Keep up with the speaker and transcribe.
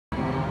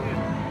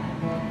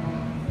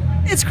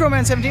It's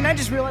Crowman17. I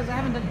just realized I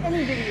haven't done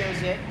any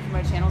videos yet for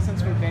my channel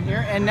since we've been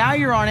here, and now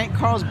you're on it.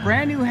 Carl's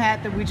brand new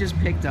hat that we just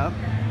picked up.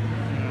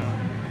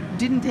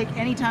 Didn't take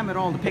any time at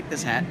all to pick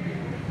this hat.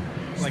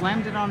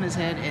 Slammed it on his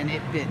head and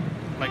it fit.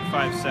 Like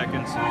 5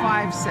 seconds.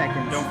 5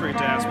 seconds. Don't forget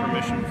to ask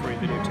permission before you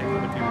videotape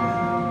other people.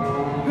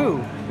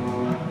 Who?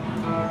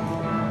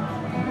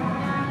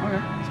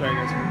 Okay. Sorry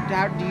guys.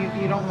 How,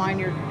 do you don't mind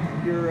your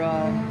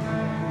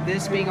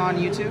this being on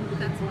YouTube?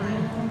 That's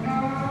fine.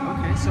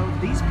 Okay, so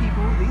these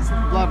people, these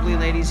lovely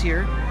ladies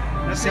here,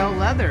 sell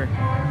leather.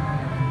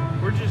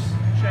 We're just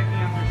checking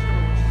out their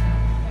store, which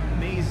is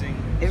amazing.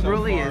 It so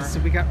really far. is. So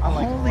we got all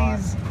like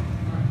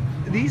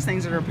these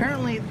things that are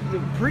apparently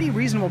pretty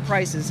reasonable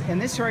prices,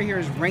 and this right here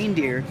is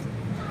reindeer.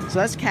 So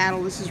that's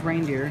cattle, this is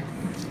reindeer,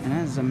 and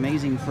that is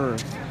amazing fur.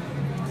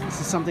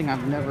 This is something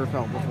I've never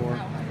felt before.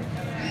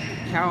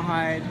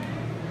 Cowhide.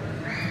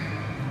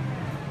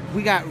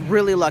 We got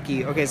really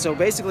lucky. Okay, so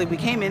basically we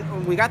came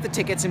in, we got the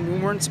tickets, and we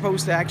weren't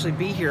supposed to actually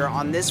be here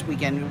on this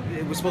weekend.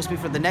 It was supposed to be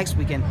for the next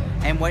weekend,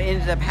 and what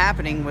ended up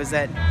happening was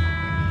that,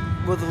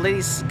 well, the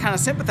ladies kind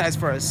of sympathized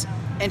for us,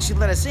 and she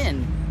let us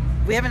in.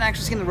 We haven't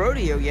actually seen the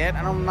rodeo yet,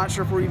 and I'm not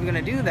sure if we're even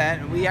going to do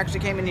that. We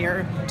actually came in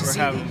here to see.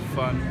 We're having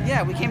fun.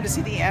 Yeah, we came to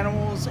see the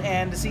animals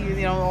and to see,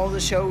 you know, all the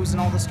shows and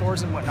all the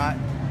stores and whatnot.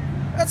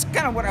 That's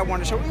kind of what I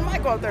want to show. We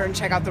might go out there and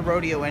check out the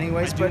rodeo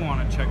anyways, but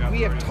want to check out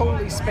we have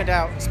totally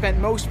spent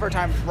most of our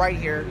time right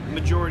here. The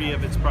majority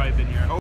of it's probably been here.